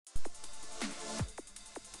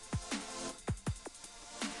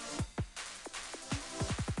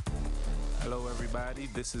everybody.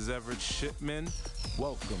 This is Everett Shipman.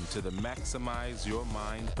 Welcome to the Maximize Your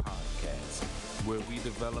Mind podcast, where we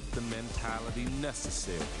develop the mentality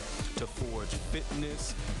necessary to forge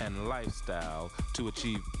fitness and lifestyle to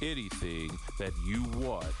achieve anything that you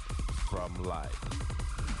want from life.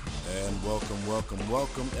 And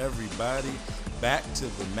welcome, everybody, back to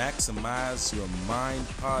the Maximize Your Mind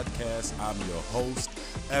podcast. I'm your host,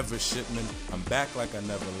 Everett Shipman. I'm back like I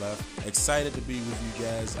never left. Excited to be with you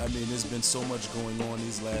guys. I mean, there's been so much going on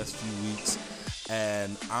these last few weeks,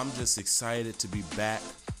 and I'm just excited to be back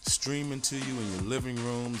streaming to you in your living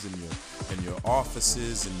rooms, in your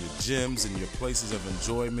offices, in your gyms, in your places of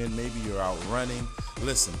enjoyment. Maybe you're out running.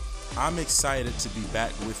 Listen, I'm excited to be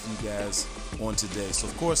back with you guys on today. So,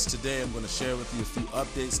 of course, today I'm going to share with you a few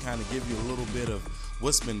updates, kind of give you a little bit of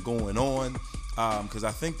what's been going on. Because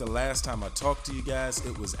I think the last time I talked to you guys,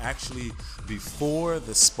 it was actually before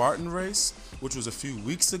the Spartan race, which was a few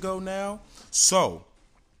weeks ago now. So,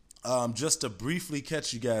 just to briefly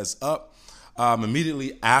catch you guys up,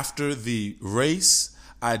 immediately after the race,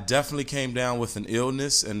 I definitely came down with an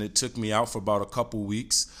illness, and it took me out for about a couple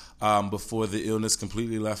weeks before the illness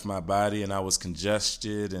completely left my body, and I was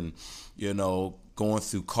congested and, going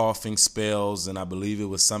through coughing spells, and I believe it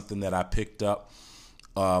was something that I picked up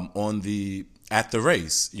at the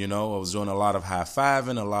race. I was doing a lot of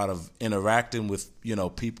high-fiving, a lot of interacting with,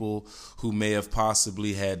 people who may have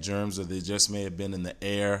possibly had germs, or they just may have been in the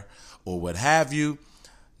air or what have you.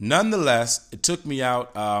 Nonetheless, it took me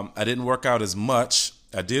out. I didn't work out as much.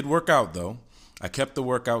 I did work out, though. I kept the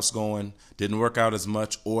workouts going, didn't work out as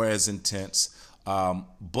much or as intense.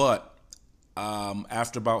 But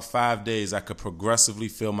after about 5 days, I could progressively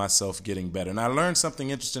feel myself getting better. And I learned something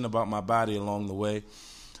interesting about my body along the way,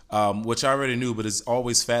 which I already knew, but it's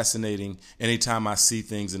always fascinating anytime I see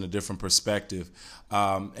things in a different perspective.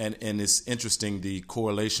 And it's interesting, the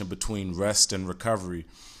correlation between rest and recovery.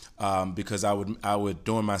 Because I would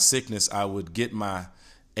during my sickness, I would get my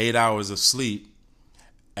 8 hours of sleep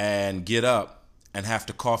and get up and have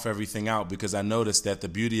to cough everything out, because I noticed that the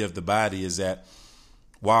beauty of the body is that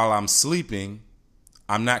while I'm sleeping,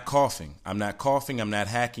 I'm not coughing. I'm not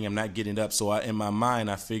hacking, I'm not getting up. So in my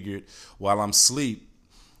mind, I figured while I'm asleep,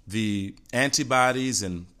 the antibodies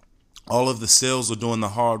and all of the cells are doing the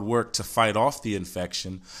hard work to fight off the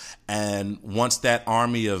infection. And once that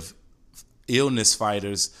army of illness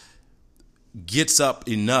fighters gets up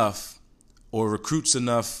enough or recruits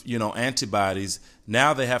enough, antibodies,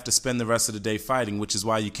 now they have to spend the rest of the day fighting, which is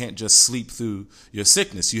why you can't just sleep through your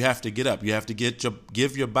sickness. You have to get up. You have to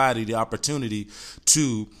give your body the opportunity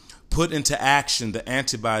to put into action the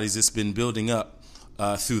antibodies it's been building up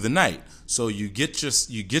through the night. So you get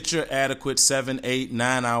your adequate 7, 8,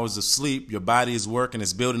 9 hours of sleep. Your body is working.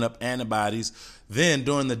 It's building up antibodies. Then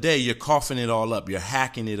during the day, you're coughing it all up. You're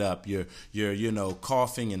hacking it up. You're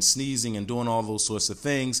coughing and sneezing and doing all those sorts of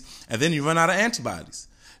things. And then you run out of antibodies.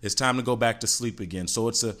 It's time to go back to sleep again. So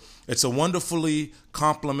it's a wonderfully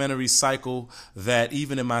complementary cycle that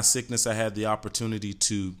even in my sickness, I had the opportunity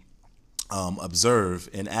to observe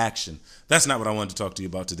in action. That's not what I wanted to talk to you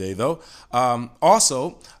about today, though.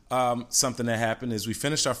 Also, something that happened is we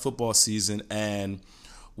finished our football season and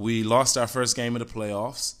we lost our first game of the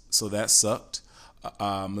playoffs. So that sucked.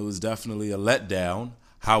 It was definitely a letdown.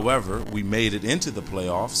 However, we made it into the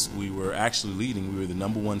playoffs. We were actually leading. We were the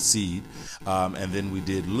number 1 seed, and then we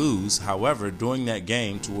did lose. However, during that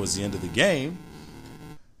game, towards the end of the game,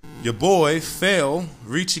 your boy fell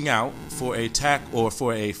reaching out for a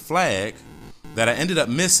for a flag that I ended up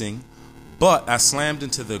missing, but I slammed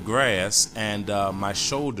into the grass, and my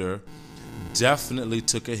shoulder definitely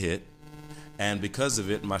took a hit. And because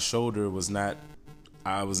of it, my shoulder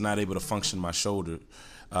I was not able to function my shoulder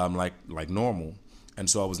like normal. And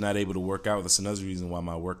so I was not able to work out. That's another reason why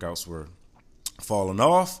my workouts were falling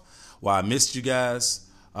off, why I missed you guys.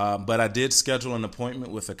 But I did schedule an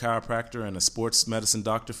appointment with a chiropractor and a sports medicine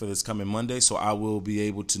doctor for this coming Monday, so I will be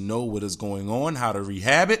able to know what is going on, how to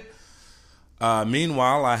rehab it.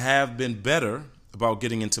 Meanwhile, I have been better about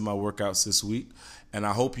getting into my workouts this week, and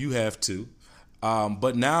I hope you have too.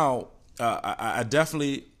 But now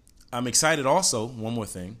I'm excited also, one more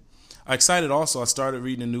thing. I started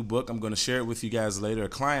reading a new book. I'm going to share it with you guys later. A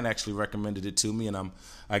client actually recommended it to me, and I'm,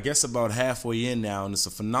 about halfway in now, and it's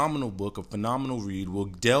a phenomenal book, a phenomenal read. We'll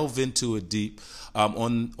delve into it deep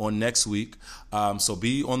on next week, so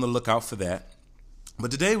be on the lookout for that. But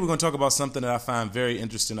today we're going to talk about something that I find very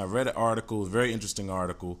interesting. I read an article, a very interesting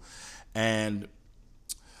article, and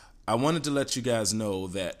I wanted to let you guys know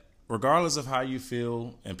that regardless of how you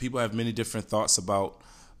feel, and people have many different thoughts about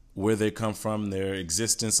where they come from, their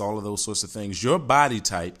existence, all of those sorts of things, your body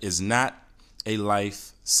type is not a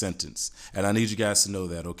life sentence. And I need you guys to know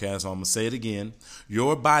that, okay? So I'm going to say it again.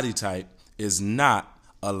 Your body type is not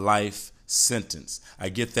a life sentence. I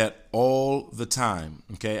get that all the time,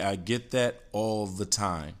 okay? I get that all the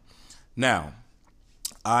time. Now,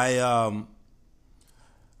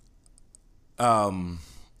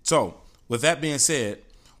 so with that being said,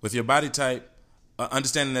 with your body type,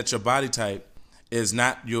 understanding that your body type is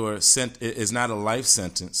not a life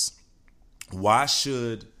sentence, why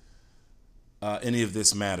should any of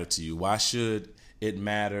this matter to you? Why should it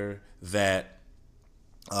matter that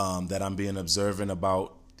that I'm being observant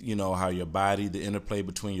about, how your body, the interplay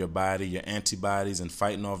between your body, your antibodies, and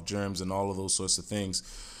fighting off germs and all of those sorts of things?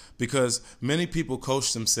 Because many people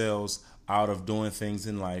coach themselves out of doing things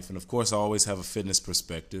in life. And of course, I always have a fitness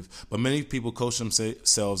perspective, but many people coach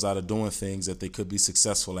themselves out of doing things that they could be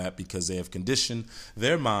successful at because they have conditioned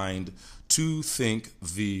their mind to think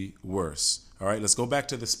the worst. All right, let's go back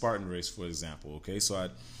to the Spartan race, for example. Okay, so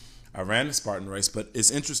I ran the Spartan race, but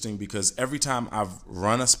it's interesting because every time I've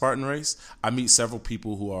run a Spartan race, I meet several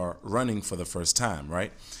people who are running for the first time,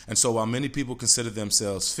 right? And so while many people consider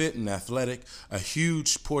themselves fit and athletic, a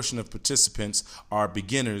huge portion of participants are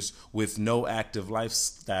beginners with no active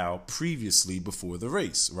lifestyle previously before the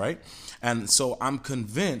race, right? And so I'm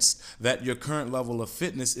convinced that your current level of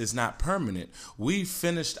fitness is not permanent. We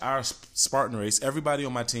finished our Spartan race. Everybody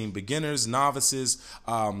on my team, beginners, novices,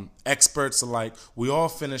 experts alike, we all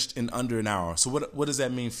finished in under an hour. So what does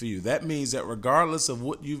that mean for you? That means that regardless of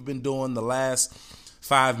what you've been doing the last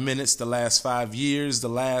 5 minutes, the last 5 years, the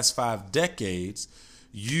last 5 decades,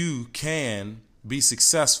 you can be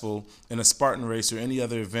successful in a Spartan race or any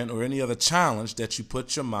other event or any other challenge that you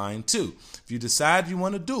put your mind to. If you decide you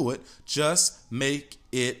want to do it, just make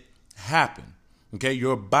it happen. Okay,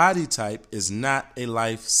 your body type is not a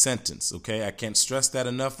life sentence. Okay, I can't stress that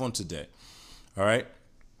enough on today. All right.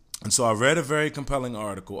 And so I read a very compelling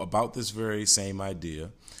article about this very same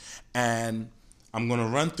idea, and I'm going to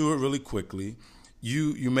run through it really quickly.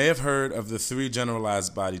 You may have heard of the 3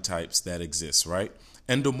 generalized body types that exist, right?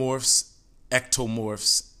 Endomorphs,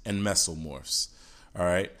 ectomorphs, and mesomorphs. All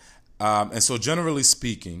right. And so generally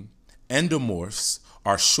speaking, endomorphs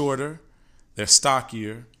are shorter, they're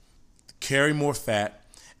stockier, carry more fat,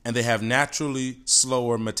 and they have naturally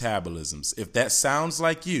slower metabolisms. If that sounds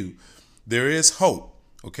like you, there is hope.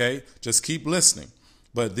 Okay, just keep listening.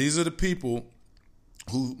 But these are the people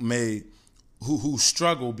who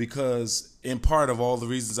struggle because, in part, of all the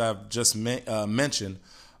reasons I've just mentioned,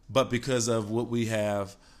 but because of what we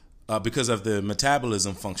have, because of the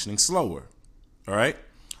metabolism functioning slower. All right,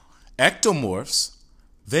 ectomorphs,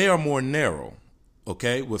 they are more narrow.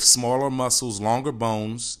 Okay, with smaller muscles, longer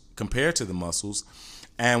bones compared to the muscles,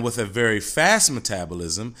 and with a very fast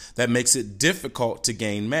metabolism that makes it difficult to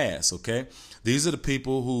gain mass. Okay. These are the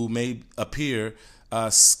people who may appear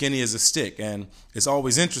skinny as a stick. And it's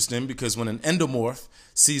always interesting because when an endomorph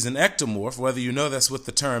sees an ectomorph, whether you know that's what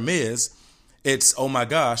the term is, it's, oh my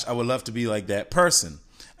gosh, I would love to be like that person.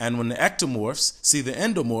 And when the ectomorphs see the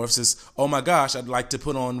endomorphs, it's, oh my gosh, I'd like to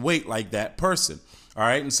put on weight like that person. All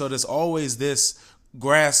right. And so there's always this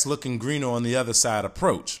grass looking greener on the other side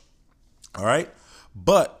approach. All right.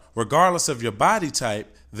 But regardless of your body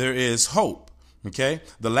type, there is hope. Okay,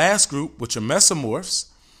 the last group, which are mesomorphs,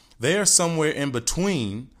 they are somewhere in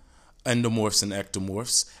between endomorphs and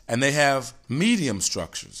ectomorphs, and they have medium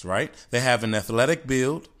structures, right? They have an athletic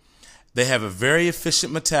build, they have a very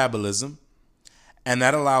efficient metabolism, and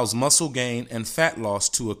that allows muscle gain and fat loss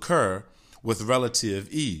to occur with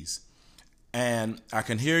relative ease. And I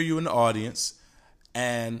can hear you in the audience,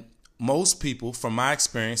 and most people, from my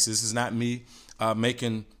experience, this is not me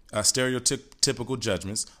making stereotypical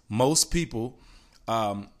judgments, most people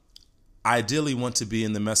ideally want to be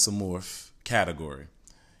in the mesomorph category.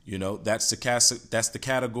 That's the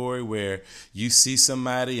category where you see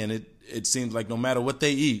somebody and it seems like no matter what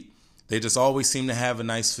they eat, they just always seem to have a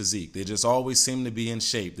nice physique. They just always seem to be in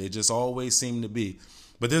shape. They just always seem to be.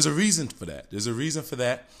 But there's a reason for that. There's a reason for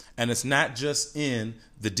that. And it's not just in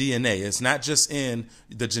the DNA. It's not just in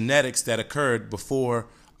the genetics that occurred before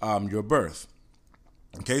your birth.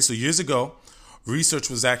 Okay, so years ago, research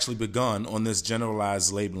was actually begun on this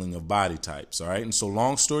generalized labeling of body types, all right? And so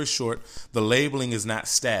long story short, the labeling is not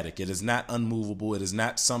static. It is not unmovable. It is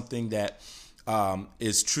not something that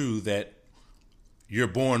is true that you're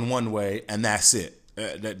born one way and that's it.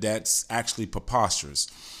 That's actually preposterous.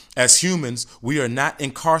 As humans, we are not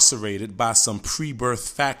incarcerated by some pre-birth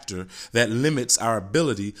factor that limits our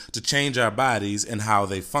ability to change our bodies and how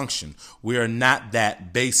they function. We are not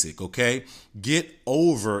that basic, okay? Get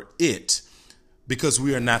over it. because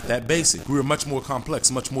we are not that basic. We are much more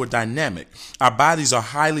complex, much more dynamic. Our bodies are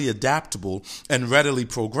highly adaptable and readily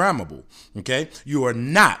programmable. Okay? You are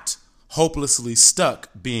not hopelessly stuck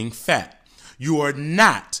being fat. You are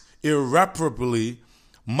not irreparably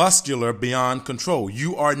muscular beyond control.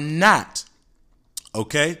 You are not,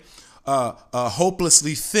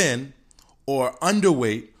 hopelessly thin or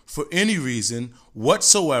underweight for any reason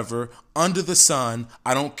whatsoever under the sun.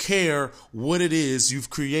 I don't care what it is you've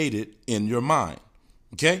created in your mind.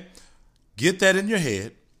 Okay? Get that in your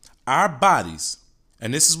head. Our bodies,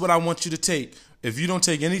 and this is what I want you to take, if you don't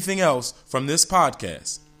take anything else from this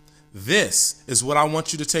podcast, this is what I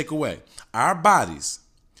want you to take away. Our bodies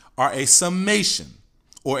are a summation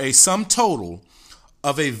or a sum total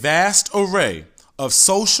of a vast array of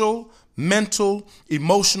social, mental,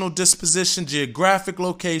 emotional disposition, geographic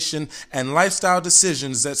location, and lifestyle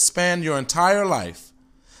decisions that span your entire life,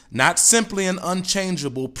 not simply an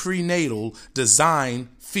unchangeable prenatal design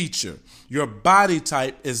feature. Your body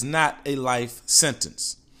type is not a life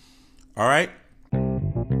sentence. All right?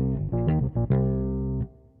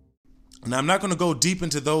 Now, I'm not going to go deep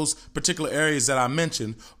into those particular areas that I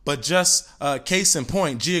mentioned, but just case in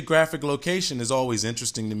point, geographic location is always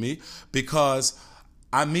interesting to me because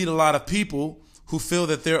I meet a lot of people who feel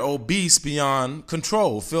that they're obese beyond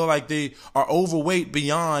control, feel like they are overweight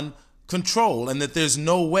beyond control, and that there's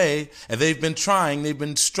no way, and they've been trying, they've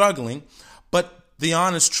been struggling. But the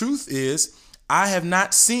honest truth is, I have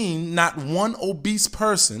not seen not one obese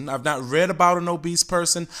person. I've not read about an obese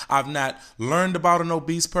person. I've not learned about an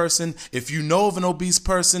obese person. If you know of an obese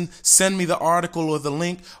person, send me the article or the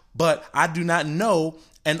link. But I do not know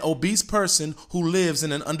an obese person who lives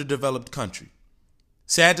in an underdeveloped country.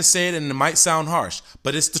 Sad to say it, and it might sound harsh,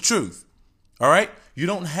 but it's the truth. All right? You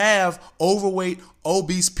don't have overweight,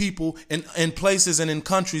 obese people in places and in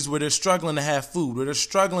countries where they're struggling to have food, where they're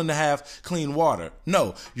struggling to have clean water.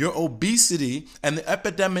 No, your obesity and the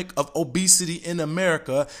epidemic of obesity in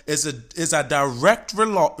America is a direct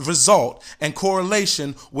result and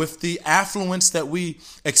correlation with the affluence that we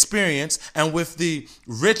experience and with the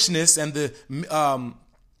richness and the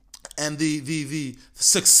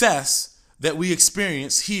success that we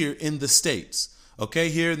experience here in the States. Okay,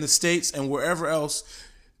 here in the States and wherever else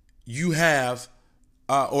you have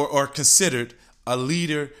or considered a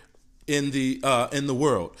leader in the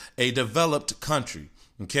world, a developed country.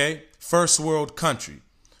 Okay, first world country.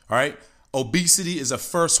 All right, obesity is a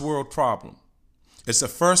first world problem. It's a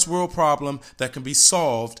first world problem that can be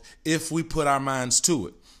solved if we put our minds to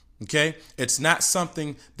it. Okay, it's not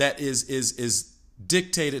something that is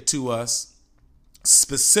dictated to us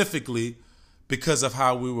specifically because of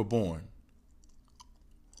how we were born.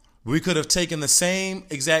 We could have taken the same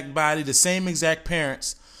exact body, the same exact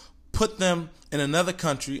parents, put them in another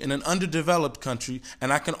country, in an underdeveloped country,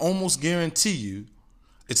 and I can almost guarantee you,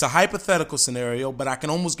 it's a hypothetical scenario, but I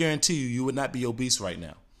can almost guarantee you would not be obese right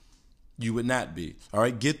now. You would not be. All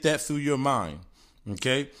right, get that through your mind.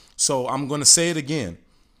 Okay, so I'm going to say it again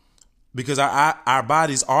because our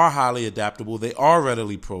bodies are highly adaptable. They are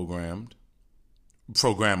readily programmable.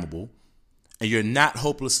 And you're not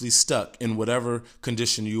hopelessly stuck in whatever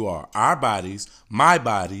condition you are. Our bodies, my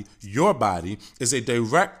body, your body, is a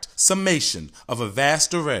direct summation of a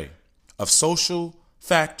vast array of social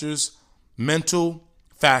factors, mental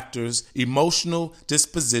factors, emotional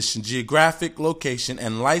disposition, geographic location,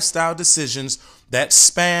 and lifestyle decisions that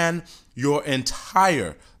span your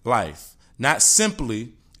entire life, not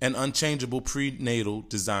simply an unchangeable prenatal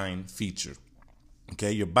design feature.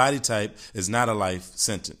 Okay, your body type is not a life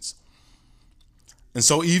sentence. And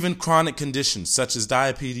so even chronic conditions such as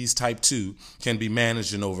diabetes type 2 can be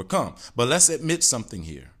managed and overcome. But let's admit something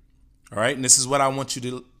here. All right. And this is what I want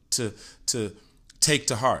you to take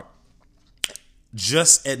to heart.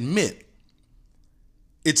 Just admit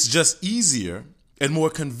it's just easier and more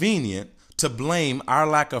convenient to blame our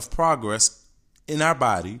lack of progress in our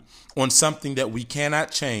body on something that we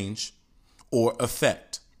cannot change or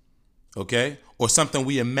affect. Okay. Or something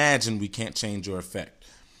we imagine we can't change or affect.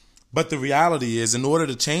 But the reality is, in order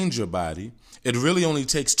to change your body, it really only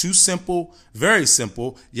takes two simple,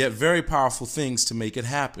 yet very powerful things to make it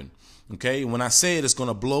happen. Okay? And when I say it, it's going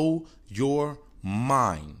to blow your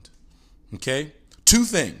mind. Okay? Two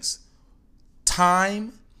things: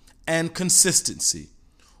 time and consistency.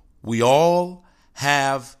 We all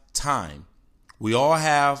have time. We all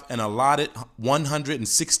have an allotted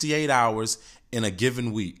 168 hours in a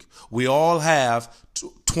given week. We all have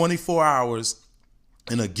 24 hours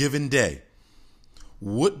in a given day.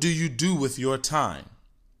 What do you do with your time?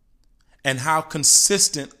 And how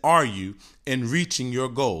consistent are you in reaching your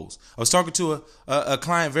goals? I was talking to a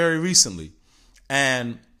client very recently,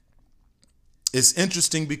 and it's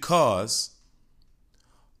interesting because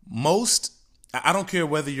I don't care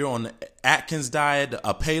whether you're on the Atkins diet,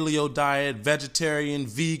 a paleo diet, vegetarian,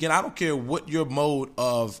 vegan, I don't care what your mode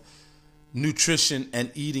of nutrition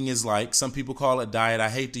and eating is like. Some people call it diet. I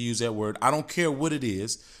hate to use that word. I don't care what it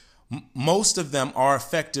is. Most of them are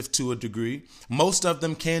effective to a degree. Most of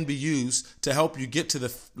them can be used to help you get to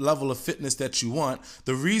the level of fitness that you want.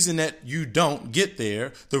 The reason that you don't get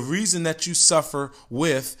there, the reason that you suffer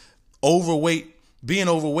with being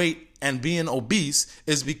overweight and being obese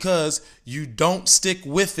is because you don't stick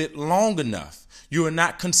with it long enough. You are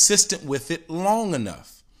not consistent with it long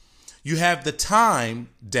enough. You have the time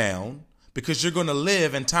down because you're going to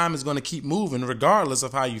live and time is going to keep moving regardless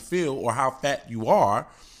of how you feel or how fat you are.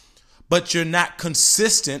 But you're not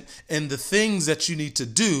consistent in the things that you need to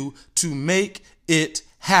do to make it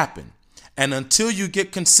happen. And until you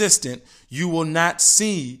get consistent, you will not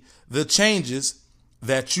see the changes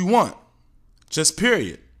that you want. Just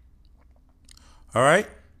period. All right?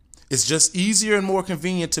 It's just easier and more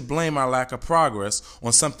convenient to blame our lack of progress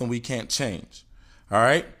on something we can't change. All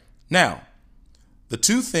right? Now, the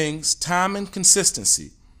two things, time and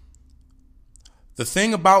consistency. The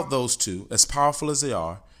thing about those two, as powerful as they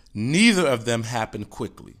are, neither of them happen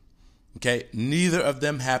quickly. Okay? Neither of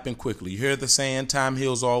them happen quickly. You hear the saying, time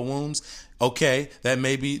heals all wounds? Okay, there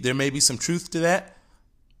may be some truth to that,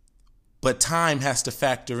 but time has to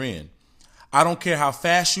factor in. I don't care how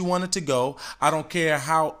fast you want it to go. I don't care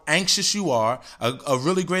how anxious you are. A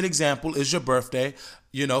really great example is your birthday.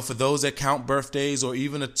 You know, for those that count birthdays or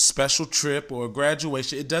even a special trip or a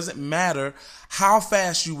graduation, it doesn't matter how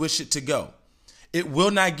fast you wish it to go. It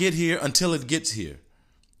will not get here until it gets here.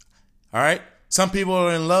 All right? Some people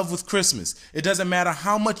are in love with Christmas. It doesn't matter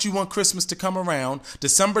how much you want Christmas to come around.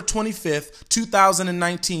 December 25th,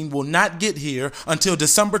 2019 will not get here until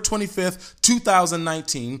December 25th,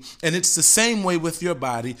 2019. And it's the same way with your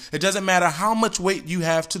body. It doesn't matter how much weight you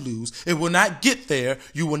have to lose. It will not get there.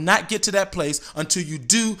 You will not get to that place until you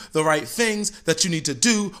do the right things that you need to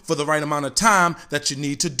do for the right amount of time that you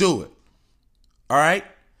need to do it. All right?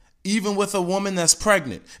 Even with a woman that's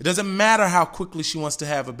pregnant, it doesn't matter how quickly she wants to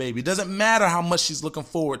have a baby. It doesn't matter how much she's looking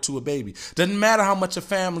forward to a baby. It doesn't matter how much a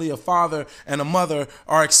family, a father and a mother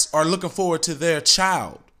are looking forward to their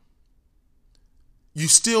child. You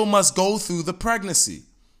still must go through the pregnancy.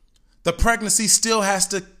 The pregnancy still has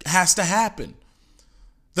to happen.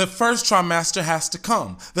 The first trimester has to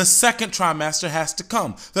come. The second trimester has to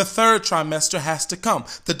come. The third trimester has to come.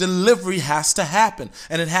 The delivery has to happen,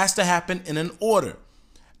 and it has to happen in an order.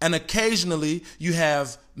 And occasionally you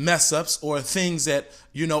have mess ups or things that,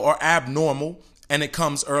 you know, are abnormal and it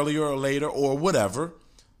comes earlier or later or whatever.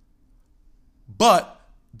 But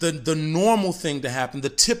the normal thing to happen, the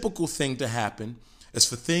typical thing to happen is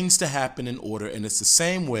for things to happen in order. And it's the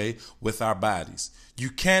same way with our bodies. You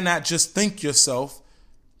cannot just think yourself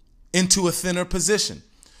into a thinner position.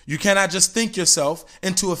 You cannot just think yourself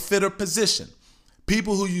into a fitter position.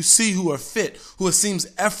 People who you see who are fit, who it seems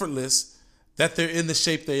effortless that they're in the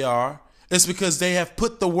shape they are, it's because they have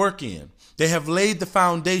put the work in. They have laid the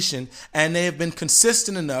foundation and they have been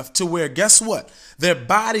consistent enough to where, guess what? Their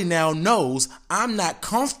body now knows I'm not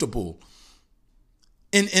comfortable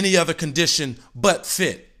in any other condition but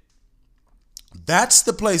fit. That's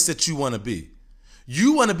the place that you want to be.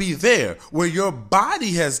 You want to be there where your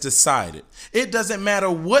body has decided. It doesn't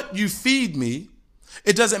matter what you feed me.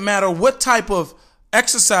 It doesn't matter what type of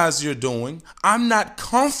exercise you're doing. I'm not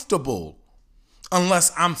comfortable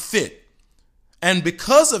unless I'm fit. And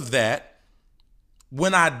because of that,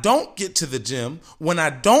 when I don't get to the gym, when I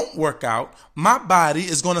don't work out, my body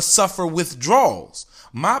is going to suffer withdrawals.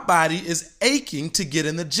 My body is aching to get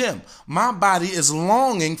in the gym. My body is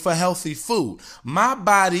longing for healthy food. My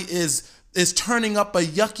body is turning up a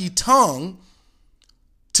yucky tongue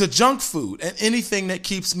to junk food and anything that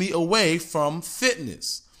keeps me away from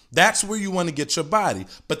fitness. That's where you want to get your body.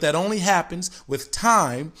 But that only happens with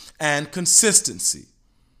time and consistency.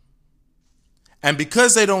 And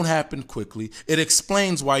because they don't happen quickly, it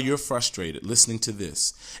explains why you're frustrated listening to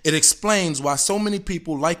this. It explains why so many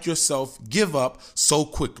people like yourself give up so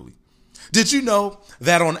quickly. Did you know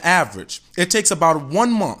that on average, it takes about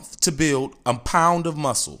 1 month to build a pound of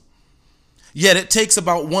muscle? Yet it takes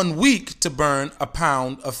about 1 week to burn a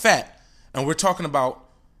pound of fat. And we're talking about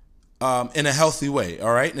in a healthy way,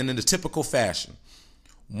 all right? And in the typical fashion.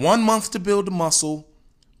 1 month to build the muscle,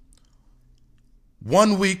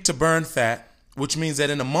 1 week to burn fat, which means that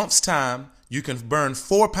in a month's time, you can burn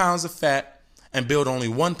 4 pounds of fat and build only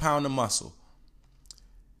 1 pound of muscle.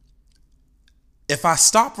 If I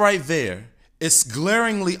stop right there, it's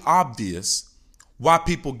glaringly obvious why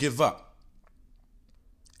people give up.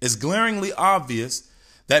 It's glaringly obvious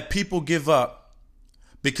that people give up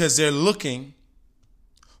because they're looking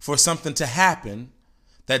for something to happen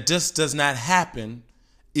that just does not happen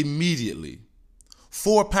immediately.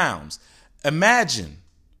 4 pounds. Imagine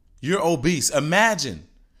you're obese. Imagine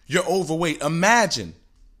you're overweight. Imagine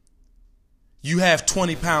you have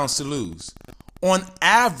 20 pounds to lose. On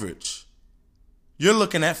average, you're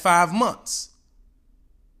looking at 5 months.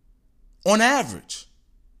 On average.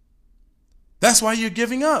 That's why you're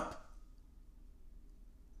giving up.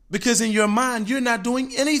 Because in your mind, you're not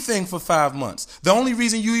doing anything for 5 months. The only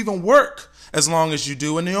reason you even work as long as you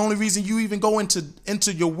do, and the only reason you even go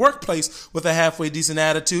into your workplace with a halfway decent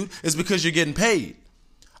attitude is because you're getting paid.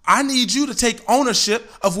 I need you to take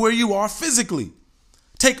ownership of where you are physically.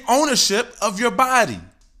 Take ownership of your body.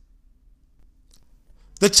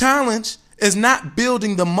 The challenge is not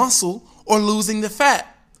building the muscle or losing the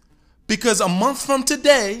fat. Because a month from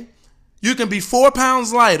today, you can be 4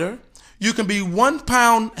 pounds lighter. You can be 1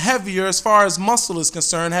 pound heavier as far as muscle is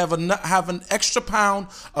concerned, have an extra pound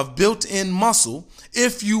of built-in muscle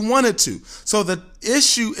if you wanted to. So the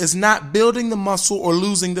issue is not building the muscle or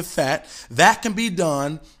losing the fat. That can be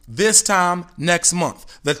done this time next month.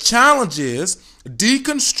 The challenge is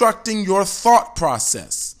deconstructing your thought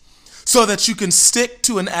process so that you can stick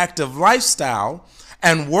to an active lifestyle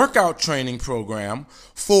and workout training program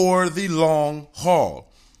for the long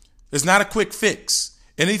haul. It's not a quick fix.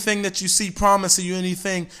 Anything that you see promising you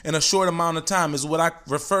anything in a short amount of time is what I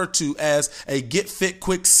refer to as a get fit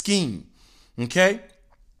quick scheme. Okay?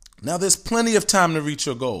 Now there's plenty of time to reach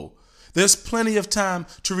your goal. There's plenty of time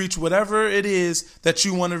to reach whatever it is that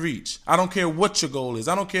you want to reach. I don't care what your goal is.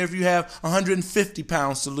 I don't care if you have 150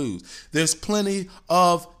 pounds to lose. There's plenty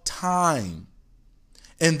of time.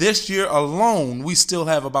 And this year alone, we still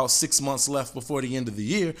have about 6 months left before the end of the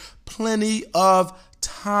year. Plenty of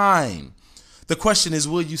time. The question is,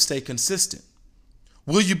 will you stay consistent?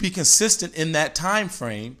 Will you be consistent in that time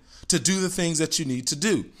frame to do the things that you need to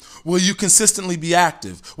do? Will you consistently be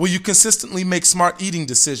active? Will you consistently make smart eating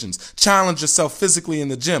decisions? Challenge yourself physically in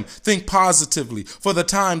the gym. Think positively for the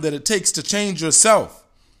time that it takes to change yourself.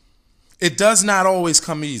 It does not always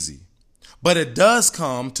come easy, but it does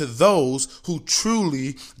come to those who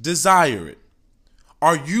truly desire it.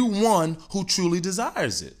 Are you one who truly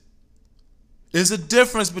desires it? There's a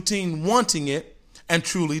difference between wanting it and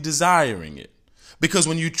truly desiring it. Because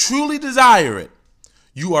when you truly desire it,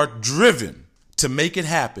 you are driven to make it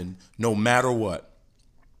happen no matter what.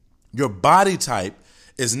 Your body type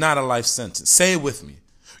is not a life sentence. Say it with me.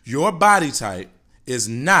 Your body type is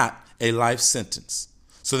not a life sentence.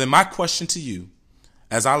 So then my question to you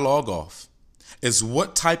as I log off is,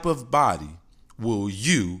 what type of body will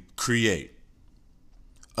you create?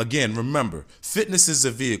 Again, remember, fitness is a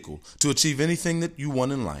vehicle to achieve anything that you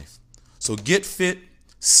want in life. So get fit,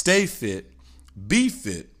 stay fit, be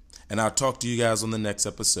fit, and I'll talk to you guys on the next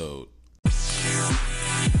episode.